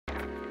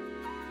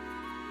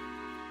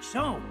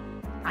So,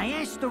 I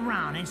asked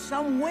around, and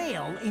some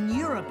whale in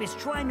Europe is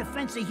trying to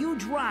fence a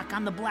huge rock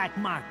on the black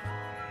market.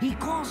 He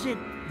calls it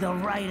the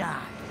Right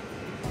Eye,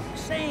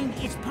 saying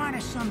it's part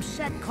of some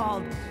set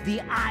called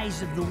the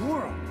Eyes of the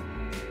World.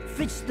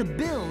 Fits the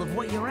bill of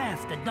what you're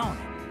after, don't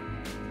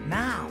it?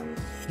 Now,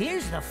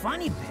 here's the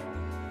funny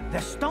bit.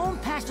 The stone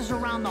passes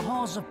around the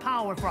halls of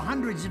power for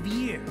hundreds of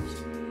years,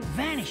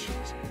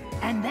 vanishes,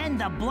 and then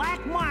the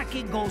black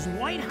market goes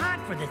white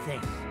hot for the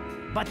thing.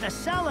 But the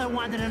seller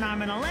wanted an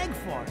arm and a leg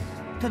for it,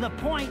 to the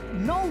point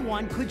no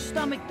one could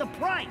stomach the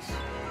price.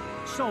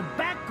 So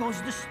back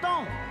goes the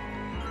stone.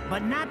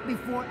 But not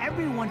before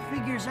everyone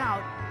figures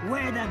out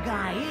where the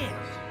guy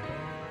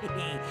is.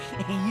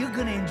 You're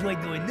gonna enjoy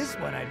doing this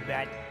one, I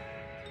bet.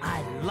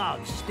 I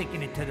love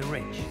sticking it to the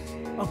rich.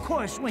 Of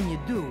course, when you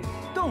do,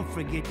 don't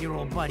forget your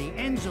old buddy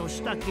Enzo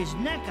stuck his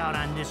neck out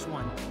on this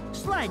one.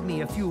 Slide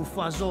me a few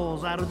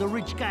fuzzoles out of the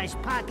rich guy's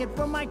pocket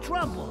for my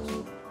troubles,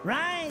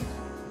 right?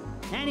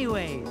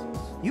 Anyways,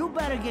 you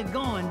better get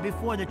going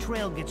before the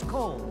trail gets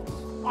cold.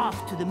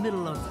 Off to the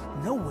middle of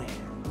nowhere.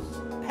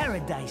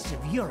 Paradise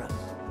of Europe.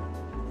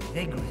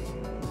 Vigrid.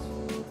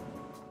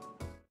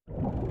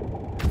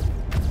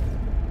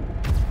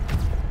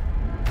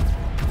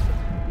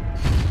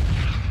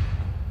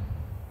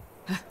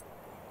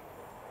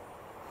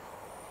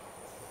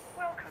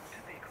 Welcome to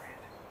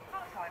Vigrid,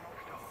 our final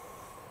stop.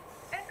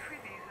 Entry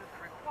visas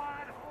are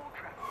required of all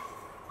travelers.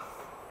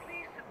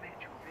 Please submit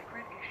your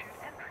Vigrid-issued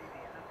entry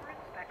visa for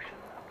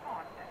inspection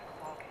upon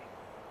disembarking.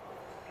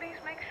 Please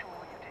make sure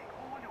you take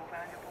all your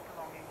valuable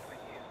belongings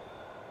with you.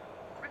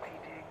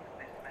 Repeating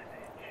this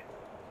message.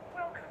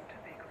 Welcome to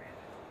Vigrid,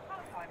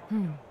 our final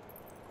stop.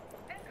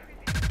 Entry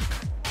visa.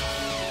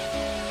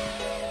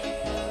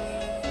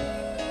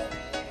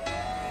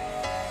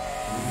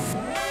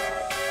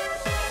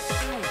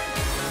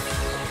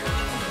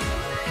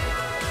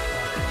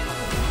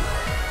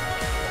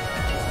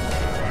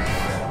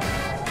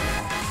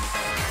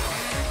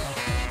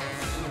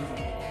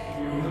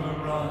 You have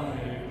arrived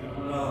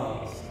at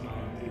last, my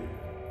dear.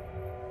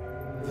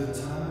 The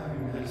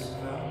time has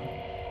come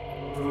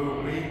to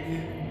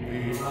awaken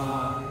the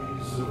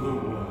eyes of the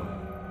world.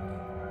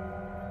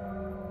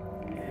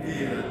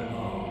 Ere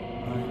long,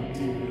 my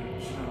dear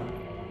child,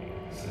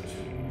 such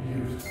a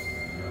beautiful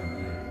young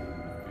lady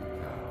you've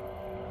become.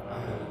 I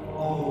have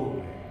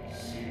always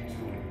seen to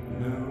it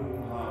no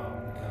harm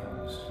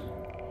comes to you.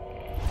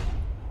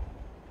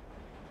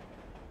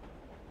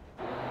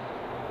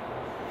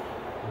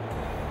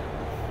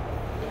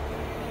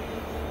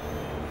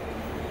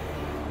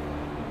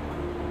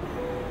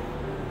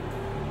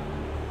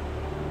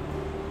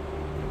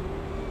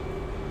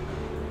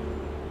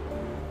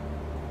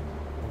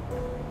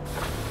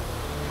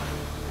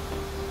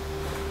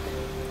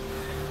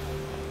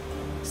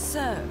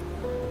 So,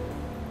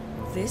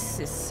 this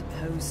is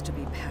supposed to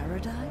be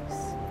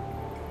paradise?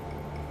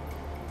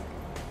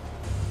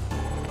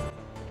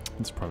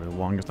 It's probably the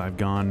longest I've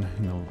gone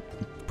in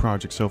the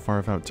project so far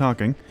without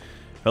talking.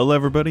 Hello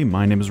everybody,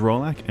 my name is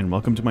Rolak, and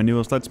welcome to my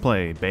newest Let's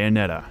Play,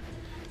 Bayonetta.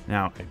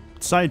 Now, I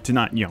decided to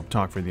not,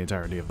 talk for the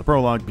entirety of the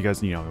prologue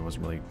because, there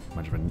wasn't really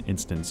much of an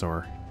instance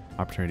or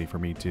opportunity for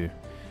me to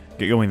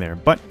get going there.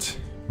 But,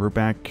 we're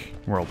back,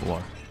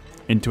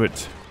 into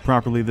it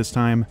properly this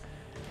time,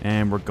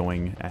 and we're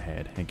going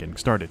ahead and getting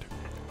started.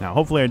 Now,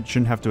 hopefully I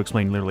shouldn't have to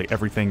explain literally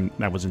everything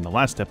that was in the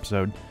last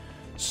episode,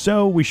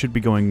 so we should be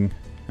going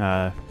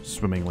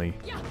swimmingly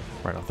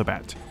right off the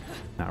bat.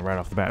 Now, right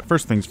off the bat,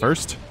 first things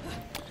first,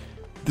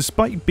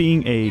 despite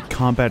being a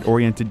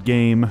combat-oriented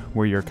game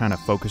where you're kind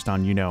of focused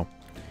on,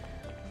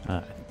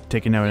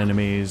 taking out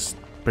enemies,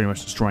 pretty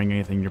much destroying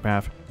anything in your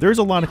path, there's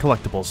a lot of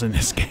collectibles in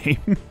this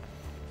game.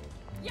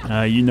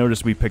 You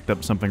notice we picked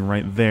up something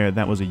right there.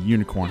 That was a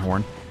unicorn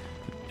horn.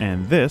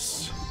 And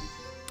this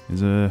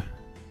is a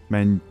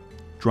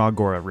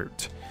Mandragora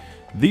root.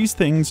 These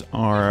things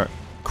are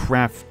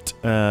what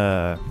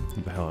the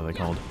hell are they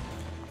called?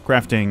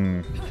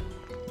 Crafting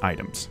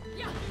items.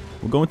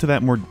 We'll go into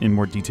that in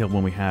more detail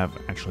when we have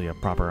actually a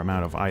proper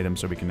amount of items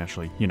so we can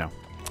actually,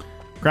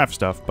 craft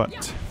stuff. But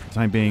for the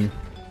time being,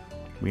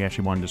 we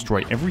actually want to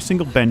destroy every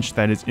single bench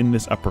that is in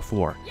this upper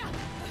floor. You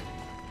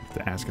have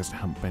to ask us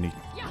how many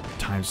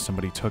times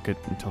somebody took it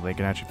until they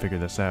could actually figure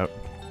this out.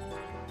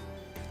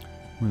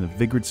 One of the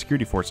Vigrid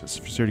security forces.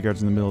 For security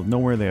guards in the middle of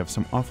nowhere, they have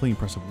some awfully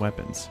impressive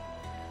weapons.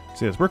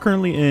 See this, we're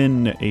currently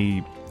in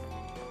a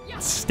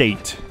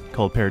state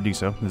called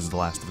Paradiso. This is the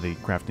last of the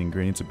crafting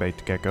ingredients of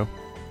Baked Gecko.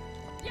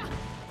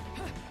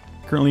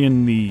 Currently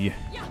in the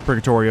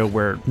Purgatorio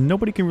where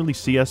nobody can really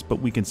see us, but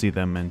we can see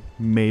them and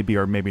maybe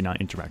or maybe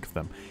not interact with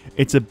them.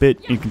 It's a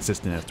bit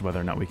inconsistent as to whether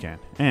or not we can.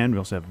 And we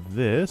also have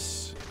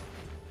this.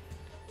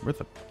 Where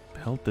the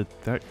hell did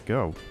that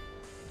go?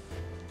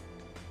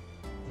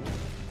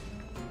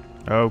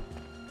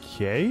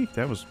 Okay,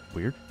 that was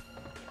weird.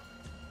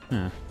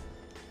 Huh.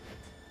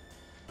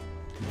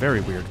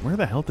 Very weird. Where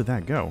the hell did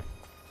that go?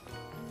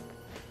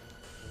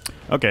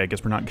 Okay, I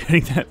guess we're not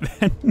getting that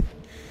then.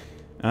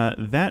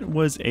 That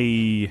was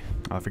a...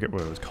 I forget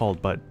what it was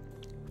called, but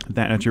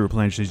That actually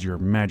replenishes your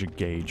magic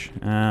gauge.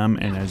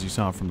 And as you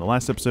saw from the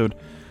last episode,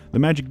 the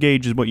magic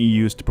gauge is what you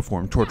use to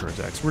perform torture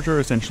attacks, which are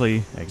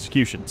essentially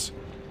executions.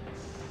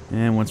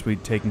 And once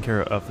we've taken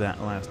care of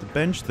that last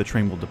bench, the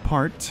train will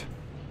depart.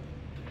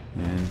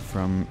 And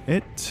from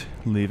it,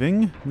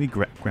 leaving, we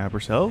grab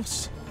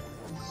ourselves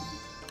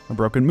a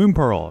broken moon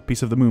pearl, a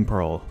piece of the moon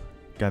pearl.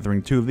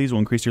 Gathering 2 of these will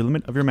increase your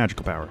limit of your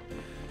magical power.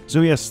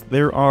 So yes,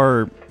 there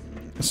are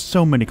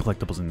so many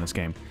collectibles in this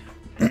game.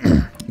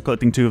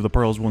 Collecting 2 of the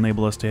pearls will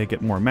enable us to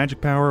get more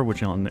magic power,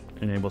 which will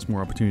enable us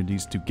more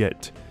opportunities to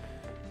get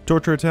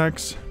torture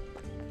attacks,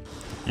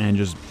 and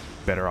just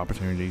better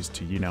opportunities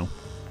to, you know,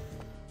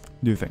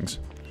 do things.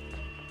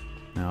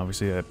 Now,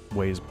 obviously, that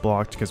way is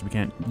blocked because we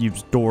can't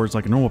use doors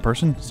like a normal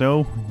person,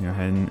 so go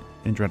ahead and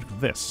interact with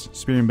this.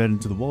 Spear embedded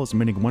into the wall is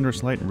emitting a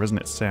wondrous light and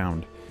resonant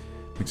sound.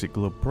 Makes it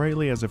glow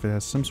brightly as if it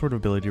has some sort of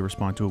ability to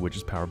respond to a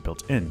witch's power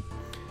built in.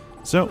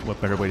 So,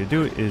 what better way to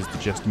do it is to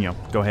just, you know,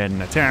 go ahead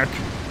and attack.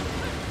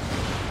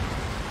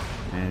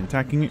 And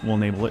attacking it will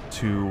enable it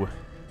to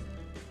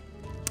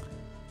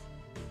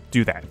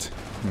do that.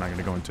 I'm not going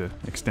to go into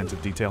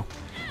extensive detail.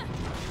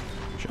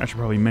 I should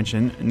probably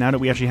mention, now that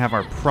we actually have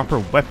our proper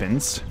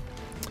weapons,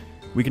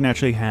 we can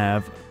actually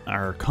have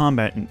our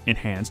combat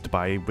enhanced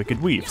by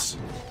Wicked Weaves.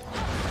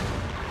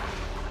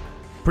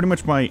 Pretty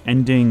much by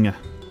ending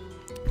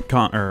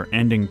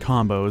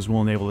combos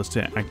will enable us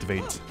to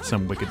activate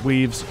some Wicked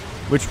Weaves,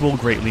 which will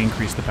greatly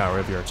increase the power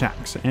of your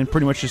attacks, and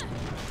pretty much just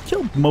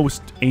kill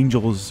most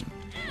angels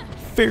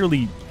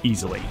fairly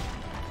easily.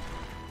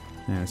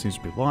 And it seems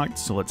to be locked,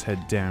 so let's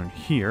head down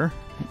here.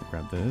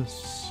 Grab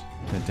this,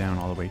 head down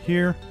all the way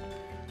here.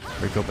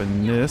 Break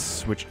open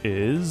this, which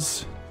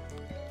is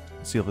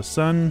Seal the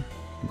Sun.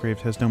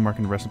 Engraved headstone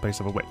marking the resting place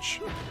of a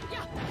witch.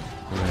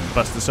 We're going to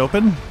bust this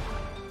open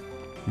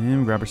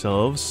and grab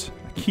ourselves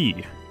a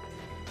key.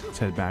 Let's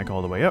head back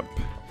all the way up.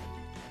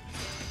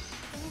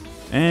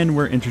 And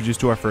we're introduced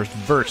to our first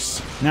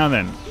verse. Now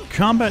then,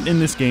 combat in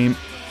this game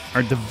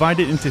are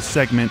divided into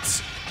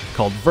segments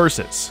called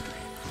verses.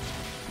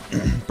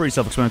 Pretty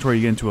self-explanatory.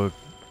 You get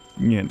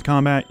into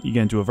combat, you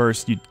get into a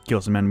verse, you kill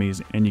some enemies,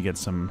 and you get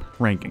some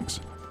rankings.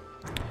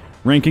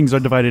 Rankings are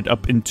divided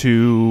up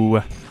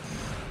into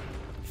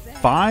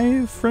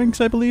 5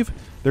 ranks, I believe.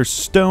 There's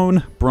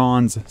stone,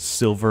 bronze,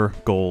 silver,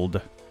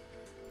 gold,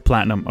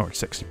 platinum, or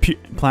 6.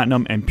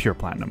 Platinum and pure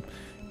platinum.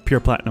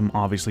 Pure platinum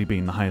obviously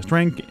being the highest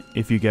rank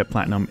if you get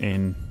platinum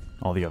in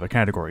all the other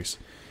categories.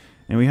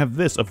 And we have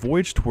this, A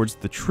Voyage Towards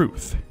the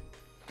Truth.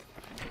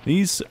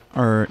 These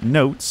are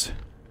notes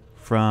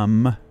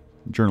from a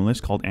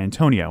journalist called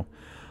Antonio.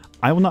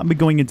 I will not be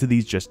going into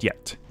these just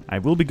yet. I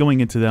will be going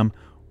into them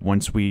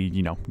once we,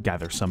 you know,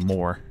 gather some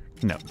more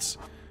notes.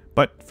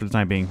 But for the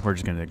time being, we're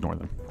just going to ignore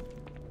them.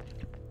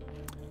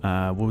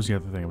 What was the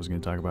other thing I was going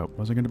to talk about?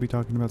 Was I going to be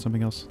talking about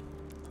something else?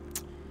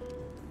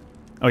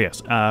 Oh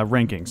yes,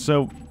 rankings.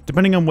 So,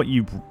 depending on what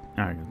you...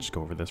 Alright, just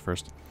go over this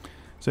first.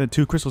 So,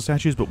 2 crystal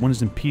statues, but one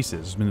is in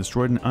pieces. It's been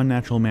destroyed in an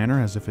unnatural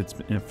manner, as if it's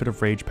in a fit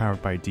of rage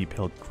powered by a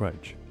deep-held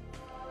grudge.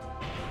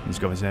 Let's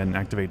go ahead and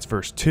activates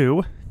verse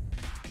 2.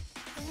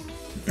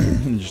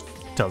 It just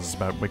tells us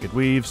about Wicked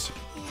Weaves.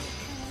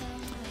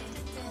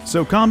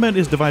 So combat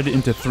is divided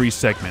into 3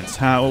 segments.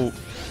 How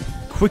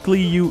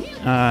quickly you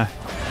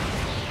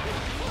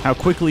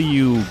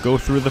go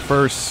through the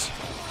verse,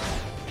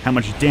 how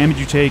much damage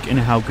you take, and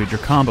how good your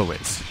combo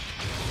is.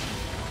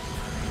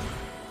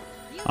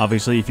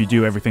 Obviously, if you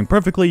do everything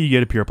perfectly, you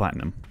get a pure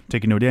platinum.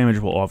 Taking no damage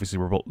will obviously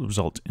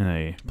result in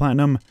a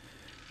platinum.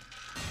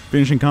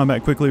 Finishing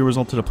combat quickly will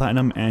result in a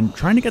platinum, and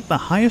trying to get the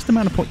highest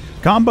amount of points.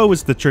 Combo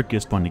is the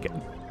trickiest one to get,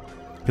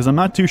 because I'm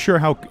not too sure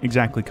how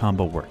exactly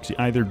combo works. You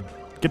either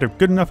get a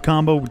good enough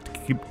combo,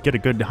 get a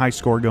good high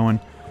score going,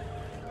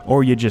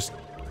 or you just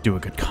do a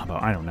good combo.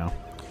 I don't know.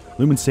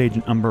 Lumen Sage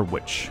and Umber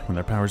Witch. When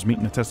their powers meet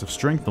in a test of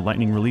strength, the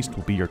lightning released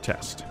will be your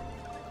test.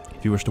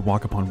 If you wish to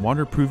walk upon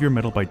water, prove your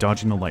mettle by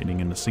dodging the lightning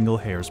in a single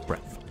hair's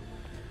breadth.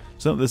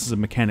 So this is a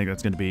mechanic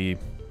that's going to be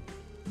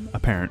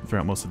apparent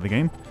throughout most of the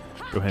game.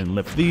 Go ahead and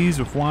lift these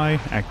with Y,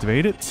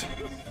 activate it,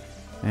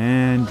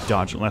 and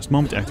dodge at last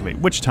moment to activate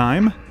Witch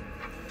Time,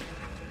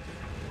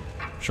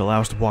 which will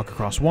allow us to walk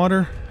across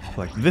water,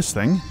 like this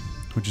thing,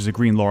 which is a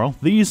green laurel.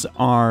 These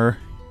are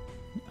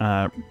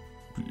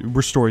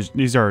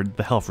these are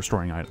the health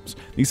restoring items.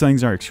 These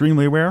things are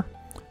extremely rare.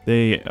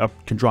 They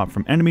can drop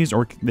from enemies,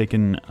 or they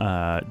can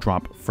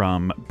drop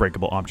from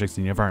breakable objects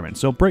in the environment.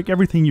 So break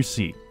everything you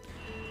see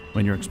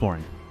when you're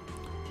exploring.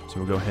 So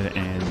we'll go ahead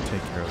and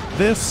take care of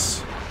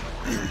this.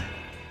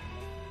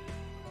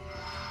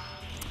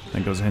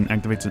 That goes ahead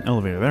and activates an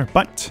elevator there,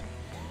 but...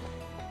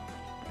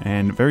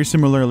 And very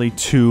similarly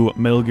to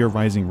Metal Gear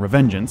Rising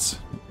Revengeance,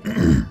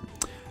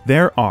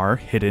 there are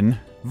hidden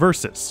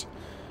verses.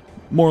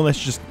 More or less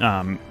just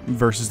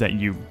verses that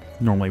you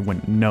normally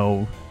wouldn't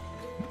know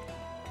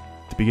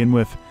to begin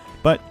with,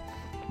 but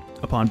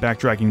upon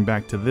backtracking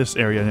back to this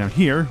area down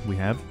here, we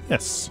have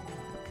this.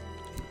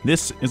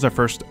 This is our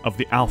first of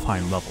the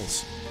Alfheim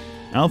levels.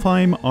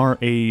 Alfheim are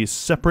a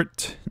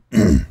separate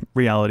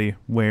reality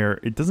where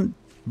it doesn't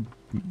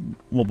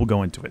we'll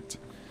go into it.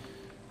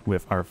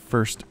 With our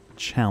first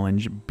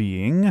challenge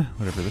being,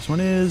 whatever this one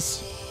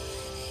is,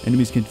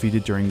 enemies can be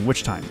defeated during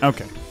which time?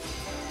 Okay.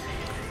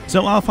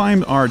 So I'll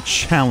find our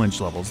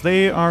challenge levels.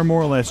 They are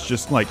more or less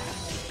just like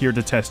here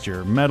to test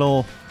your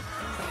metal.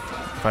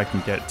 If I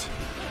can get...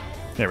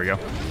 There we go.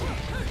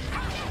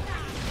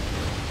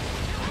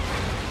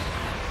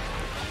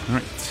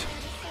 Alright.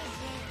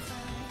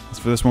 As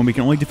for this one, we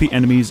can only defeat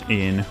enemies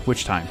in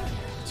which time?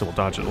 So we'll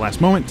dodge at the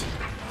last moment.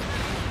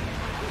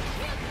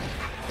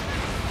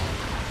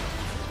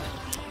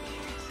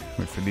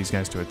 Wait for these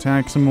guys to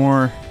attack some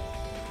more.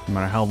 No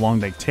matter how long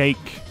they take.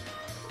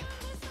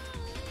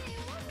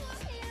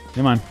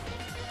 Come on.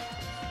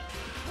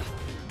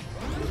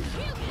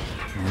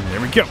 And there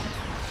we go.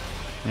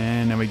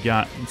 And now we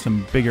got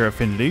some bigger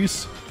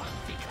affinities.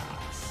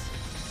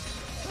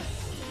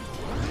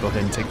 Go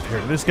ahead and take care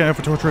of this guy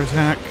for torture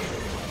attack.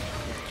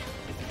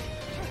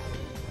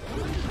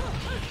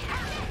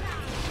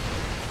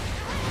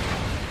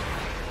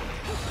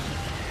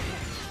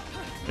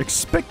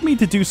 Expect me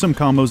to do some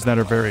combos that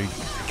are very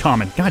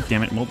common. God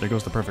damn it. Well, there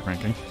goes the perfect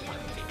ranking.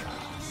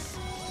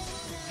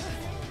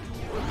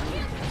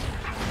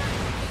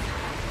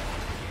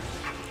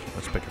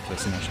 Let's pick up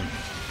this and actually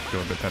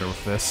go a bit better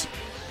with this.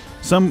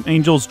 Some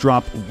angels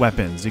drop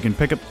weapons. You can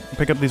pick up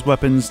these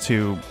weapons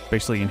to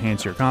basically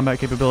enhance your combat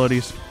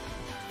capabilities.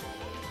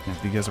 And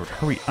if you guys would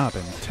hurry up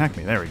and attack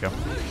me. There we go.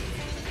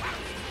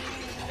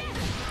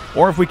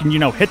 Or if we can, you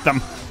know, hit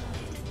them.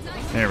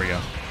 There we go.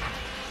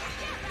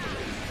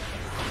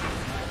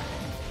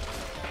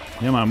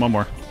 Come on, one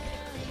more.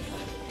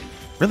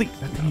 Really?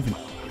 That didn't even...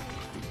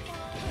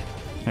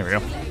 There we go.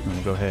 And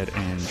we'll go ahead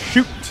and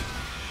shoot.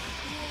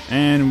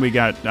 And we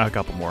got a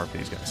couple more of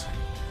these guys.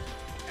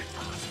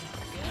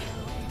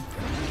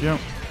 There we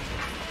go.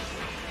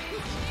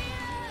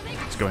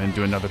 Let's go ahead and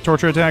do another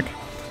torture attack.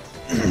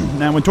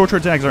 Now, when torture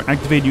attacks are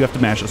activated, you have to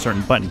mash a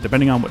certain button.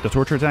 Depending on what the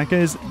torture attack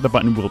is, the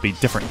button will be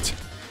different.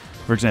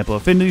 For example,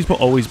 affinities will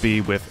always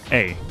be with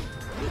A.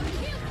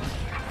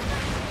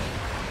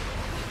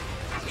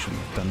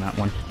 Shouldn't have done that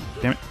one.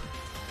 Damn it.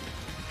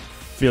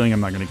 Feeling I'm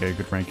not going to get a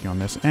good ranking on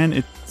this. And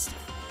it's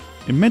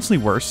immensely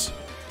worse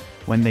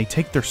when they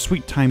take their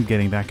sweet time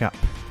getting back up.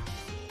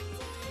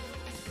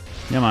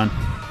 Come on.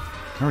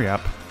 Hurry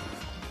up.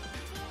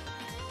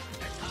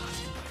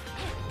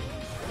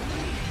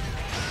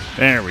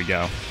 There we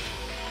go.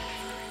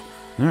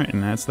 Alright,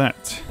 and that's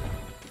that.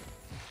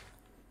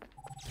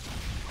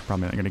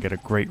 Probably not going to get a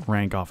great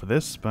rank off of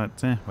this,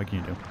 but what can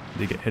you do?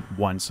 They get hit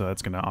once, so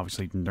that's going to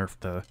obviously nerf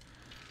the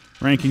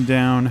ranking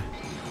down.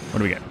 What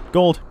do we get?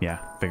 Gold? Yeah,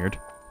 figured.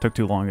 Took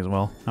too long as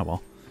well. Oh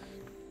well.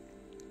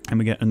 And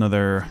we get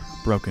another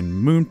broken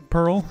moon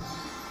pearl,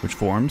 which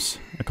forms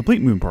a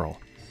complete moon pearl.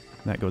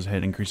 That goes ahead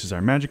and increases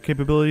our magic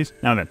capabilities.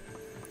 Now then,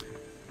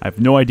 I have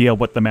no idea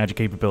what the magic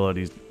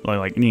capabilities,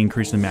 like any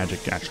increase in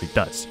magic, actually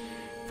does.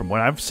 From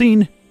what I've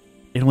seen,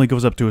 it only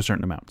goes up to a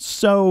certain amount.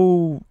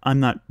 So I'm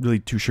not really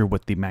too sure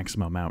what the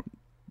maximum amount,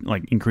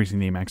 like increasing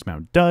the max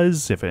amount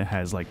does. If it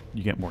has like,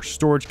 you get more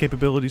storage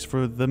capabilities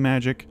for the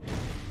magic.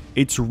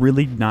 It's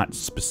really not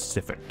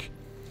specific.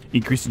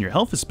 Increasing your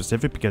health is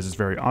specific because it's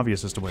very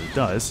obvious as to what it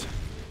does.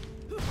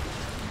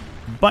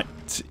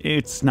 But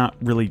it's not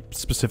really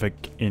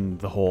specific in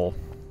the whole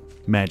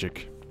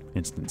magic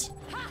instance.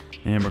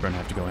 And we're going to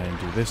have to go ahead and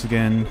do this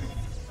again.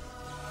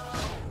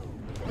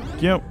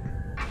 Yep.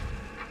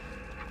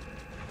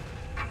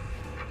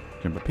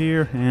 Jump up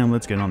here, and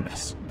let's get on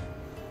this.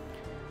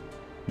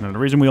 Now, the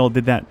reason we all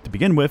did that to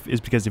begin with is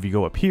because if you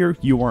go up here,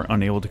 you are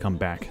unable to come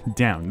back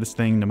down. This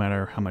thing, no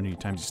matter how many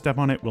times you step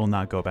on it, will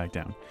not go back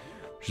down.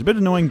 Which is a bit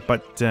annoying,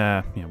 but,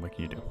 yeah, what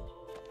can you do?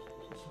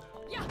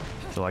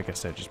 So, like I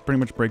said, just pretty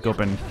much break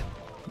open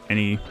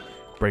any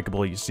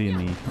breakable you see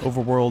in the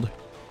overworld.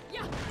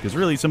 Because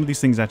really, some of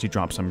these things actually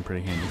drop some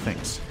pretty handy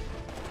things.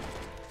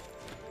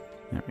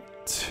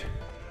 Alright.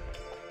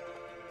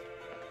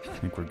 I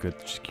think we're good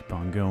to just keep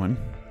on going.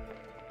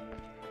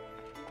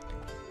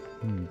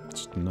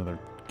 Just another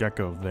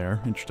gecko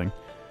there. Interesting.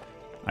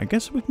 I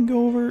guess we can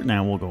go over...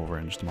 Nah, we'll go over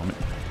in just a moment.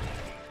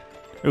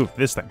 Ooh,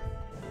 this thing.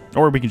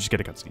 Or we can just get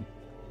a cutscene.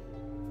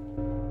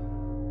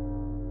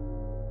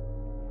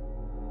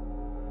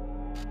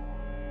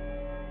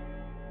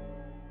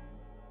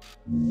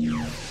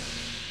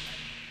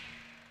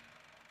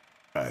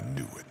 I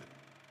knew it.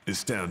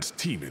 This town's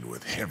teeming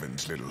with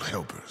heaven's little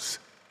helpers.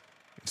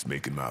 It's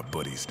making my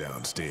buddies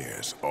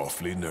downstairs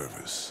awfully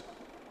nervous.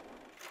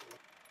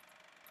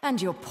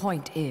 And your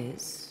point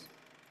is?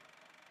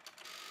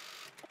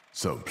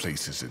 Some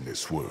places in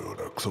this world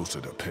are closer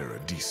to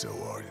Paradiso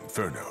or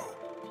Inferno.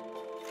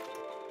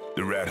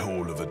 The rat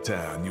hole of a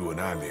town you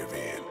and I live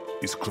in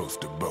is close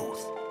to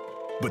both.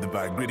 But the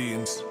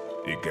Vigridians,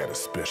 it got a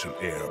special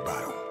air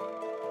about them.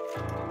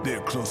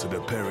 They're closer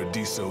to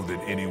Paradiso than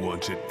anyone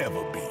should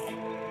ever be.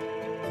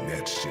 And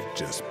that shit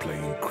just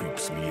plain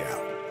creeps me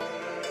out.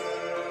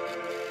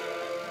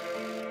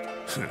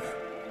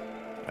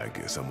 I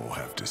guess I'm gonna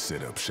have to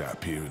set up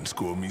shop here and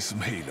score me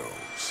some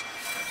halos.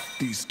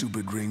 These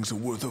stupid rings are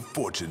worth a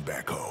fortune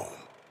back home.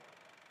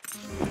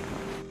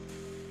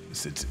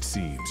 Since it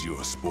seems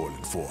you're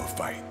spoiling for a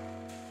fight,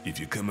 if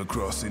you come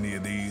across any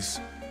of these,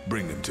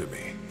 bring them to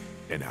me,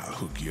 and I'll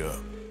hook you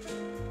up.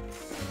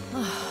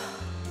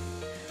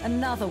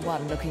 Another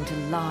one looking to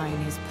line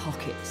his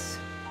pockets.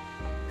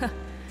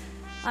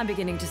 I'm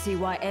beginning to see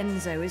why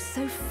Enzo is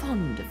so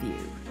fond of you.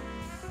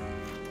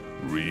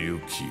 Real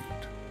cute.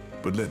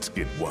 But let's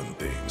get one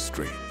thing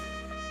straight.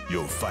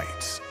 Your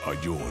fights are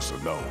yours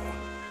alone.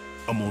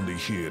 I'm only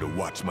here to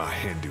watch my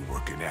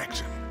handiwork in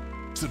action.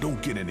 So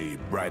don't get any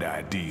bright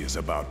ideas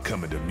about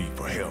coming to me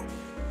for help.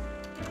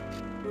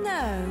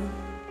 No.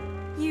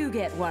 You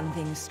get one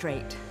thing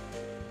straight.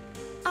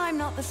 I'm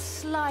not the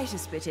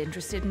slightest bit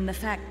interested in the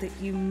fact that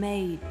you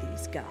made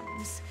these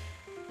guns.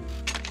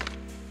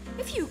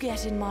 If you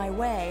get in my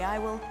way, I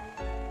will...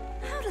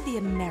 How do the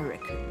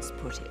Americans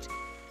put it?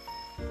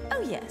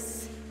 Oh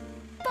yes.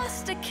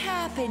 Bust a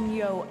cap in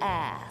yo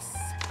ass.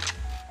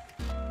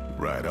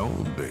 Right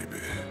on,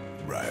 baby.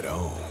 Right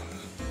on.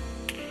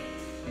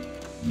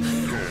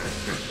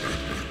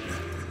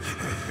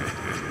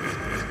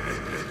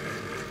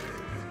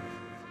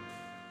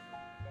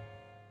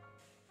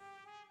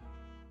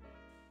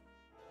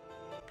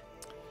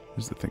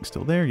 Is the thing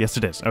still there? Yes,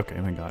 it is. Okay,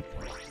 thank God.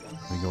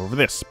 We go over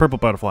this. Purple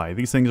butterfly.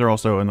 These things are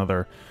also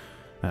another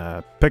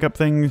pickup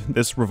thing.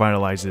 This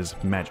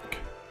revitalizes magic.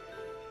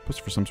 Puts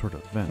for some sort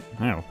of event.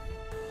 Oh.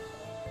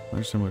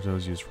 They're similar to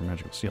those used for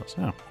magical seals.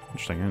 Oh,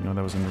 interesting. I didn't know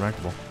that was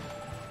interactable.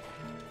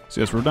 So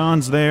yes,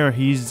 Rodon's there.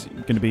 He's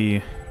going to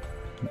be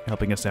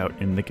helping us out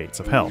in the Gates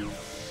of Hell.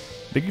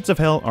 The Gates of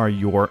Hell are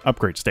your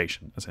upgrade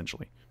station,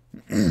 essentially.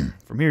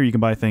 From here, you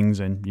can buy things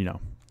and, you know,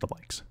 the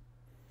likes.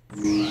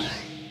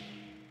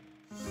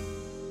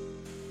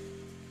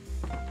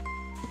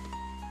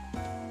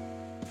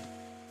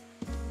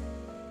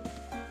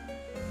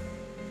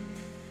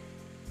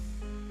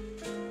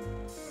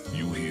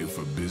 You here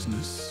for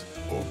business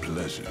or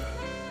pleasure?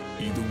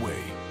 Either way,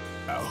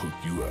 I'll hook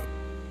you up.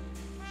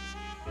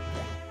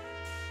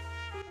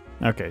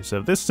 Okay,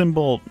 so this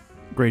symbol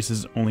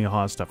graces only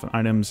Aha's stuff and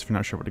items. If you're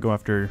not sure what to go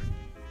after,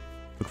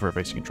 look for a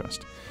base you can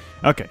trust.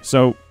 Okay,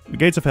 so the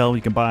Gates of Hell,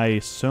 you can buy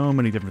so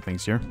many different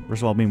things here.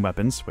 First of all, being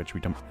weapons, which we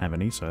don't have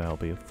any, so that'll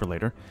be for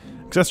later.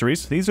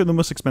 Accessories, these are the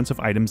most expensive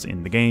items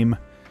in the game,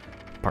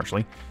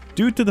 partially,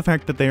 due to the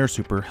fact that they are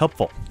super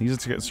helpful. These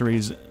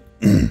accessories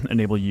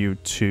enable you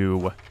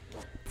to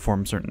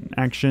perform certain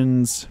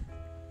actions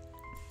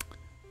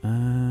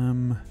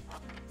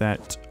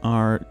that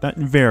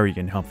vary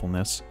in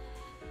helpfulness.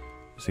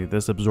 See,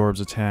 this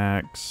absorbs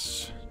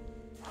attacks.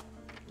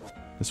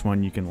 This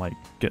one you can like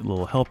get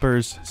little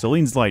helpers.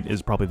 Celine's Light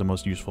is probably the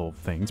most useful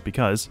things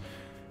because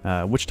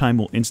which time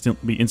will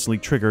be instantly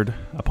triggered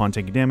upon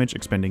taking damage,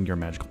 expending your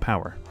magical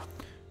power.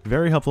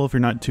 Very helpful if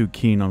you're not too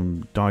keen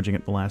on dodging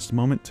at the last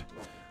moment.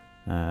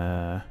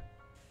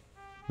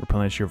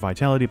 Replenish your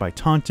vitality by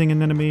taunting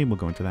an enemy. We'll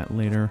go into that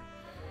later.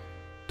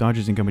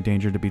 Dodges incoming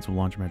danger. Defeats will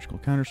launch a magical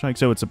counterstrike.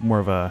 So it's more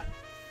of a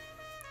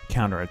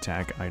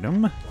counterattack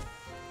item.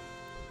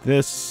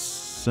 This,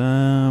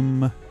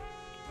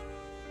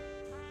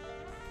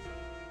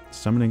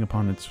 summoning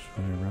upon its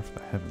rough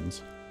the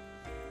heavens.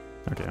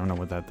 Okay, I don't know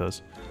what that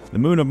does. The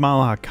Moon of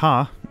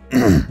Mahakala.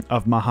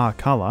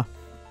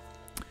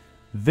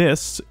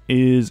 This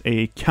is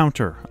a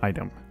counter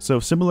item. So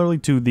similarly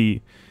to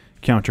the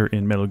counter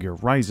in Metal Gear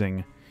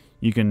Rising,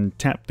 you can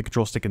tap the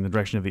control stick in the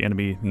direction of the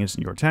enemy the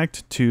instant you're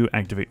attacked to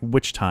activate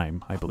Witch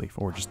Time, I believe,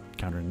 or just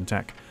counter an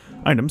attack.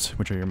 Items,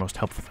 which are your most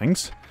helpful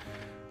things,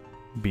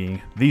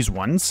 being these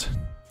ones,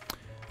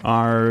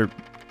 are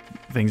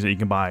things that you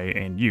can buy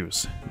and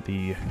use.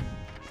 The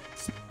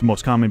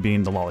most common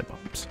being the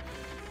lollipops.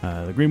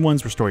 The green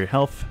ones restore your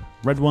health.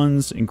 Red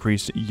ones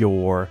increase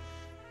your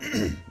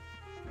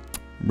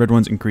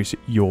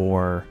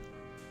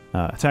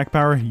attack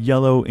power.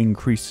 Yellow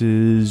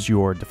increases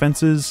your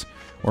defenses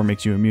or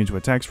makes you immune to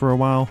attacks for a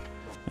while.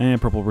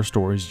 And purple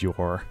restores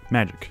your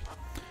magic.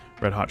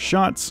 Red hot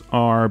shots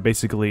are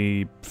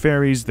basically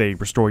fairies. They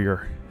restore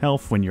your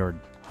health when you're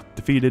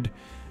defeated.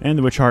 And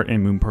the witch heart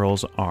and moon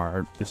pearls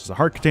are, this is a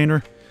heart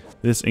container.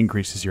 This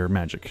increases your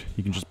magic.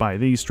 You can just buy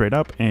these straight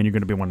up, and you're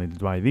going to be wanting to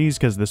buy these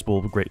because this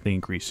will greatly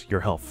increase your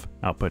health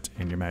output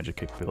and your magic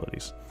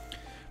capabilities.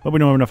 But we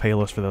don't have enough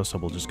halos for those, so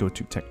we'll just go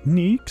to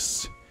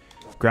techniques.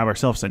 Grab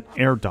ourselves an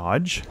air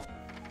dodge,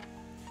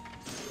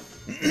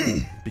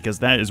 because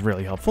that is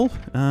really helpful.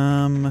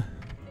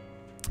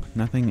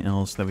 Nothing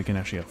else that we can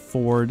actually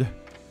afford.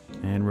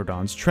 And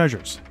Rodon's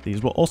treasures.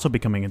 These will also be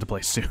coming into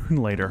play soon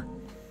later.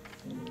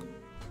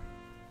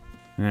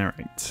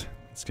 Alright,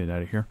 let's get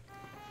out of here.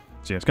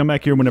 So yes, come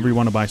back here whenever you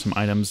want to buy some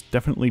items.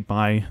 Definitely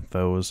buy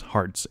those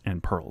hearts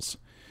and pearls,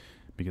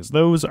 because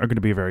those are going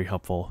to be very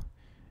helpful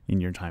in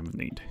your time of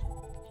need.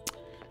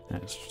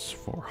 As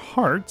for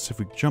hearts, if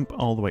we jump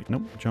all the way...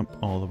 Nope, jump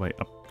all the way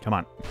up. Come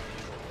on.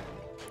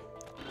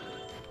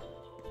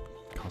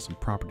 Cause some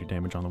property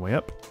damage on the way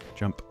up.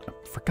 Jump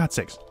up. For God's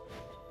sakes.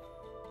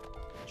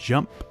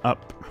 Jump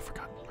up. I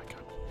forgot. Oh my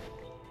God.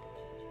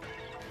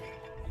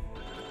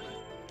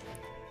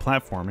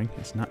 Platforming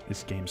is not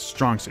this game's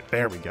strong suit.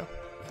 There we go.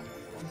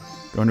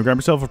 Go and grab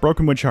yourself a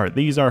broken witch heart.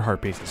 These are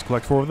heart pieces.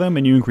 Collect 4 of them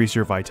and you increase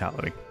your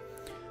vitality.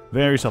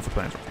 Very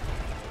self-explanatory.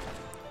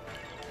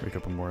 A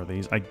couple more of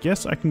these. I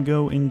guess I can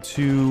go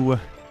into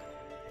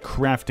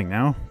crafting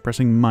now.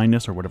 Pressing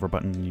minus or whatever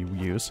button you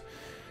use.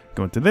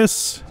 Go into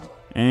this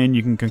and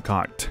you can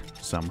concoct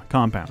some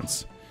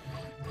compounds.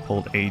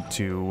 Hold A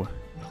to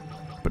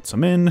put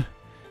some in.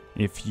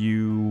 If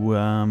you,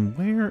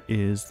 where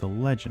is the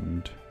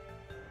legend?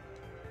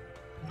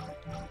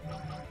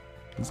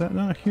 Is that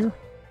not here?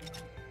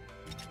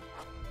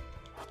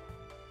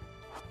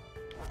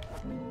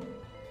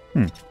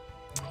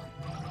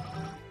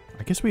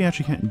 I guess we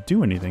actually can't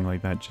do anything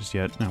like that just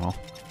yet. Oh well.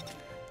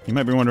 You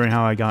might be wondering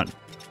how I got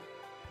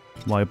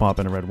Lollipop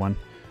and a red one.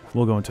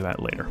 We'll go into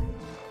that later.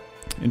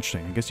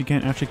 Interesting. I guess you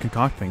can't actually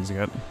concoct things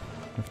yet.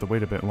 You have to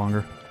wait a bit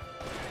longer.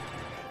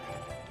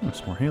 Oh,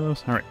 some more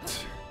halos.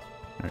 Alright.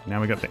 Alright,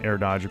 now we got the air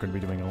dodge. We're going to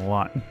be doing a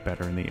lot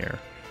better in the air.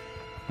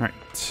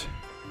 Alright.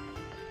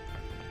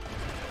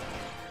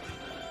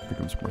 Pick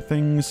up some more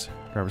things.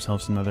 Grab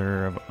ourselves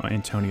another of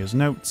Antonio's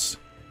notes.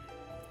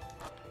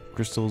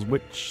 Crystals,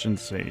 Witch, and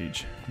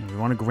Sage. And we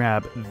want to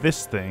grab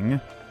this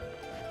thing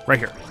right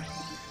here.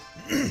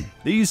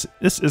 This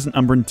is an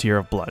Umbran Tear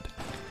of Blood.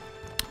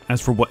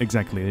 As for what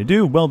exactly they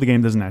do, well, the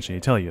game doesn't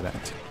actually tell you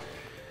that.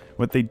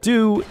 What they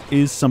do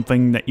is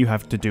something that you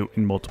have to do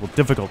in multiple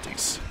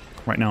difficulties.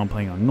 Right now I'm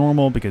playing on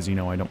normal because, you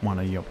know, I don't want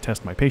to,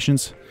 test my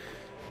patience.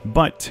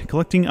 But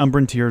collecting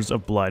Umbran Tears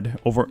of Blood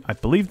over, I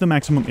believe the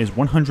maximum is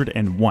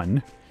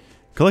 101.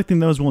 Collecting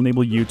those will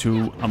enable you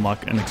to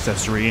unlock an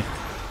accessory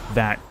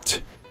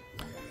that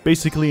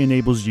basically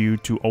enables you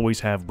to always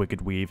have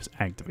Wicked Weaves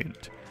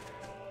activated.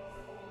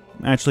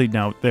 Actually,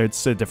 no,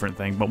 it's a different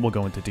thing, but we'll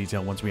go into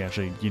detail once we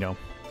actually,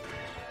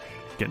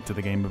 get into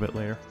the game a bit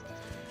later.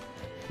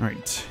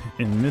 Alright,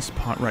 in this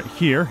pot right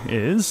here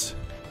is,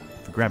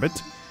 if we grab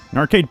it, an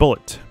arcade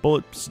bullet.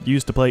 Bullets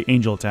used to play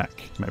Angel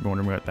Attack. You might be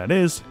wondering what that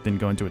is. Didn't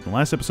go into it in the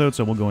last episode,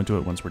 so we'll go into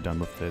it once we're done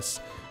with this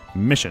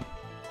mission.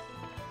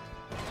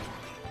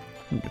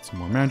 We'll get some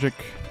more magic.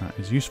 Not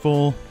as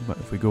useful, but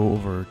if we go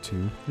over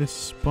to this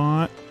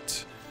spot...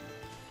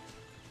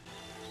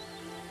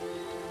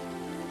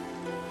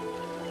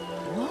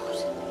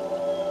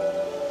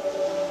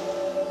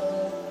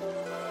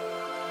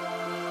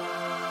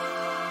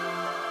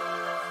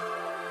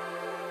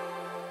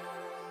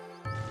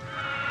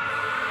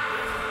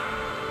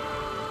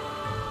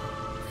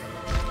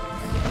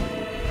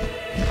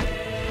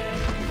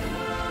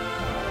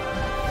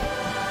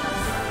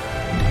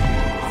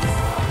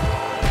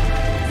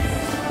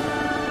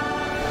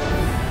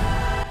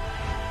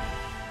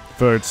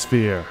 Third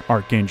sphere,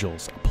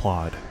 archangels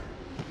applaud.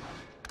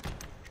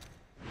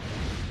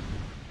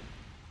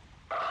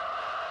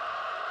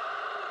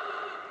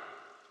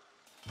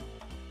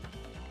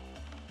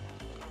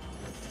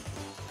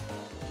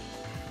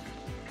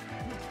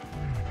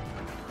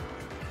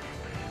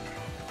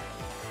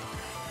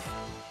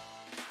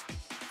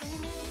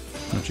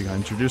 Actually got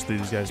introduced to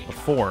these guys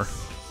before.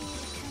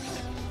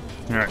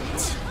 Alright,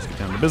 let's get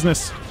down to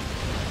business.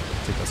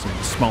 Take out some of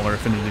the smaller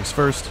affinities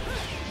first.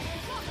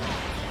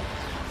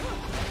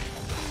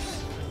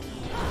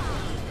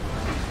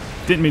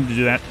 Didn't mean to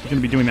do that. Gonna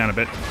be doing that a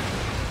bit.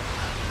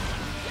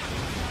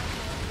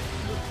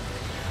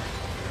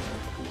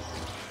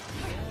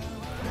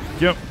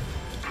 Yep.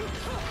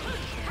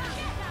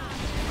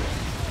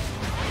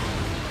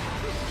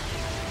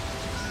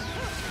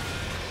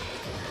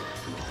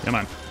 Come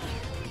on.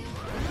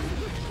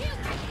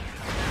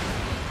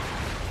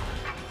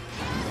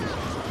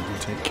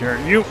 Take care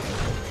of you.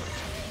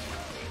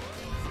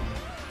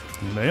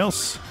 Anybody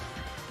else?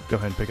 Go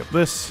ahead and pick up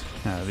this.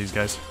 These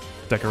guys.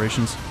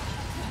 Decorations.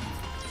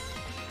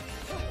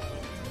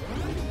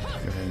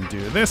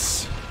 Do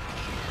this.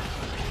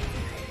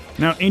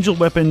 Now, angel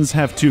weapons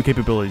have two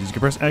capabilities. You can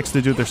press X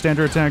to do their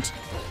standard attacks,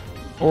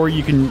 or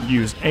you can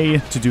use A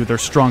to do their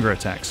stronger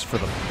attacks. For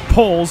the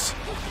poles,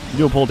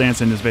 dual pole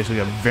dancing is basically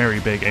a very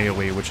big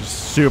AoE, which is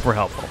super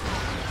helpful.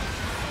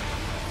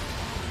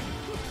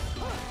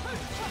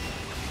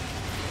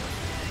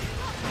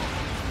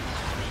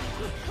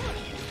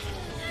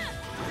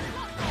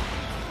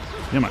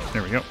 Come on,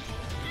 there we go.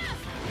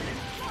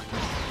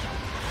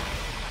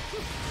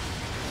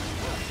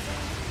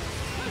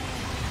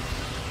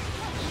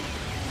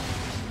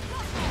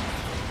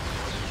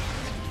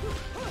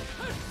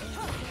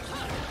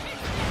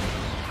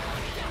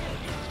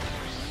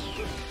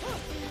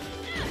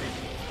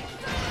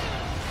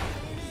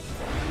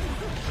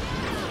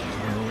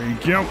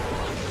 Go.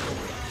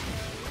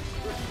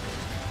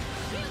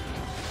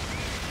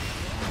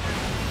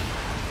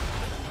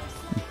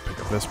 Pick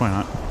up this, why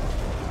not?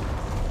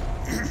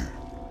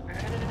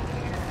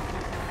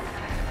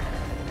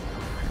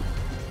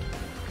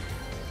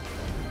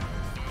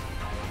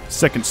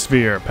 Second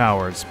sphere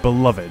powers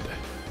Beloved.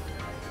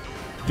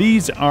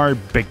 These are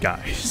big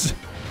guys.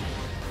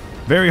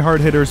 Very hard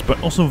hitters, but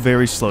also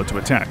very slow to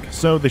attack,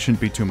 so they shouldn't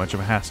be too much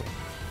of a hassle.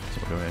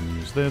 So we'll go ahead and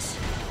use this.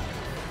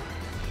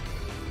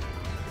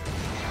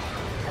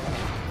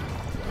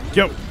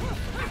 Go.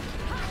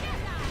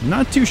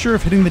 Not too sure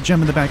if hitting the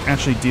gem in the back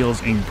actually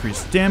deals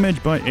increased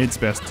damage, but it's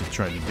best to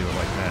try to do it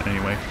like that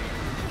anyway.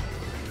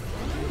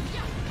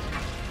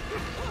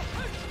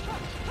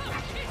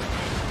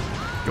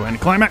 Go ahead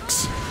and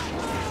climax.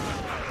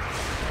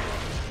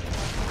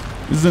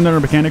 This is another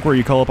mechanic where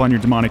you call upon your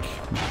demonic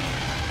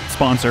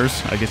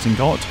sponsors, I guess you can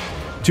call it,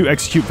 to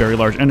execute very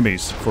large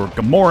enemies. For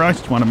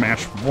Gamora, you want to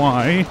mash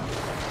Y.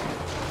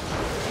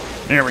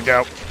 There we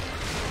go.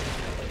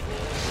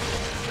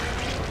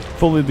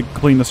 Fully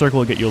completing the circle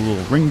will get you a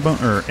little ring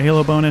or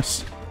halo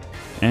bonus,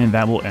 and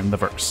that will end the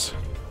verse.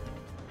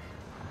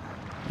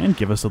 And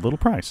give us a little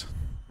prize.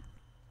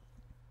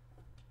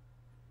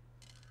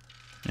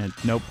 And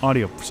nope,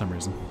 audio for some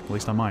reason, at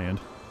least on my end.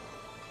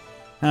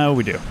 How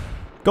we do?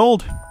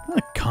 Gold.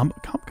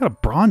 Got a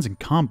bronze in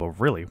combo,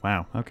 really?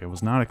 Wow. Okay,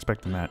 was not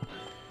expecting that.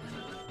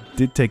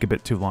 Did take a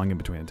bit too long in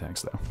between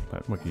attacks, though.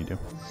 But what can you do?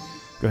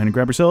 Go ahead and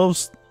grab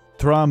yourselves.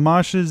 Trois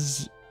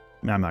marches.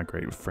 I'm not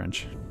great with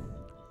French.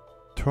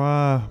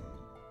 Trois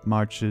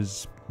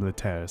marches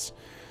militaires.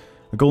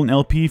 A golden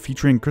LP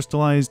featuring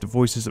crystallized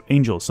voices of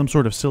angels. Some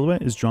sort of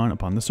silhouette is drawn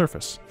upon the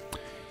surface.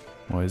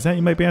 What is that,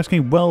 you might be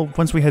asking? Well,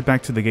 once we head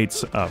back to the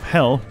gates of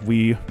hell,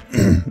 we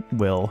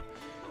will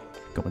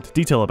go into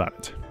detail about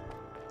it.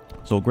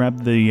 So we'll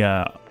grab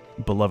the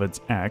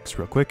Beloved's axe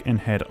real quick and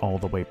head all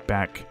the way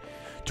back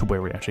to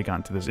where we actually got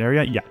into this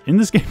area. Yeah, in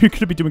this game you're going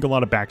to be doing a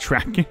lot of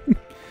backtracking.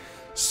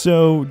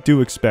 So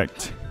do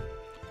expect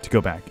to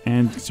go back.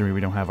 And considering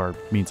we don't have our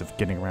means of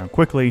getting around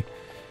quickly,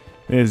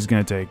 it is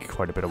going to take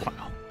quite a bit of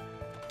while.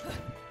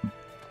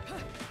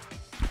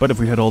 But if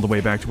we head all the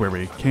way back to where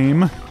we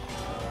came,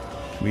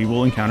 we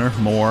will encounter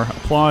more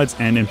applauds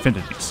and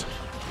infinities.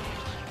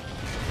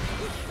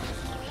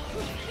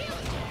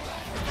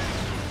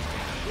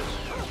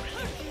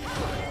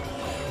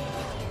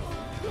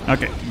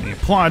 Okay, the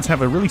applauds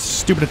have a really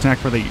stupid attack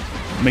where they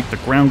make the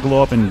ground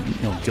glow up and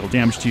deal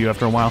damage to you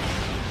after a while.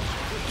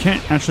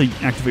 Can't actually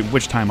activate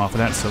witch time off of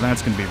that, so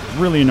that's going to be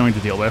really annoying to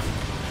deal with.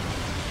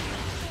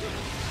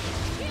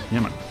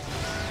 Yeah, man.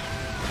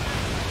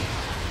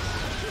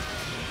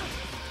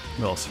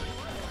 What else?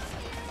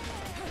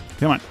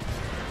 Come on.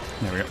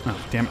 There we go.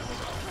 Oh, damn it.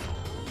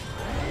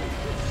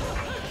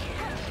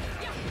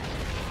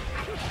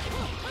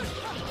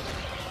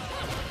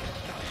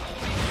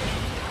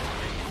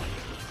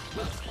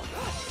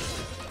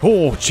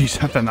 Oh, jeez,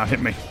 how did that not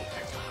hit me?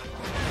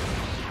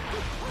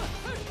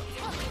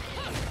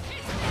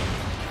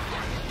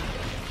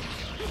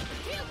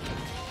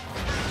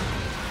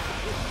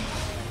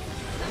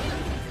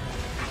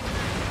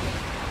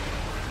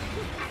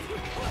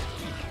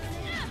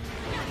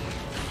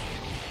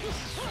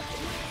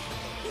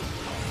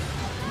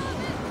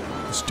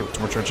 Let's do a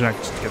torture check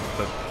just to get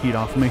the heat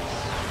off of me.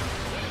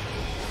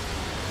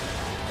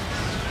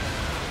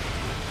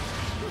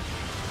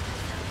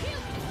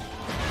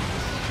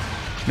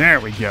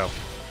 There we go.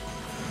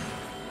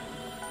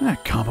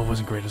 That combo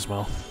wasn't great as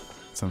well.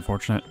 It's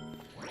unfortunate.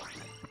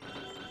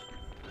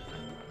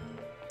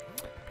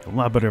 A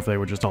lot better if they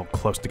were just all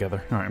close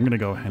together. Alright, I'm gonna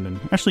go ahead and...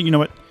 Actually, you know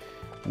what?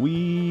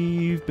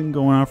 We've been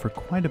going on for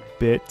quite a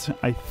bit.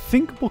 I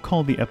think we'll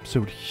call the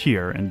episode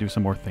here and do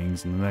some more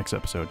things in the next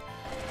episode.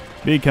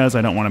 Because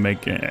I don't want to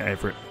make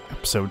every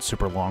episode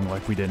super long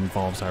like we did in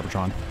Fall of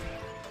Cybertron.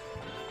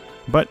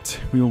 But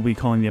we will be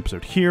calling the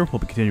episode here. We'll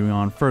be continuing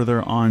on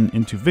further on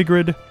into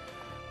Vigrid.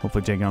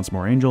 Hopefully taking on some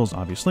more angels,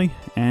 obviously,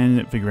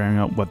 and figuring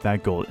out what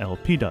that gold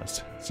LP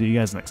does. See you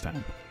guys next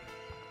time.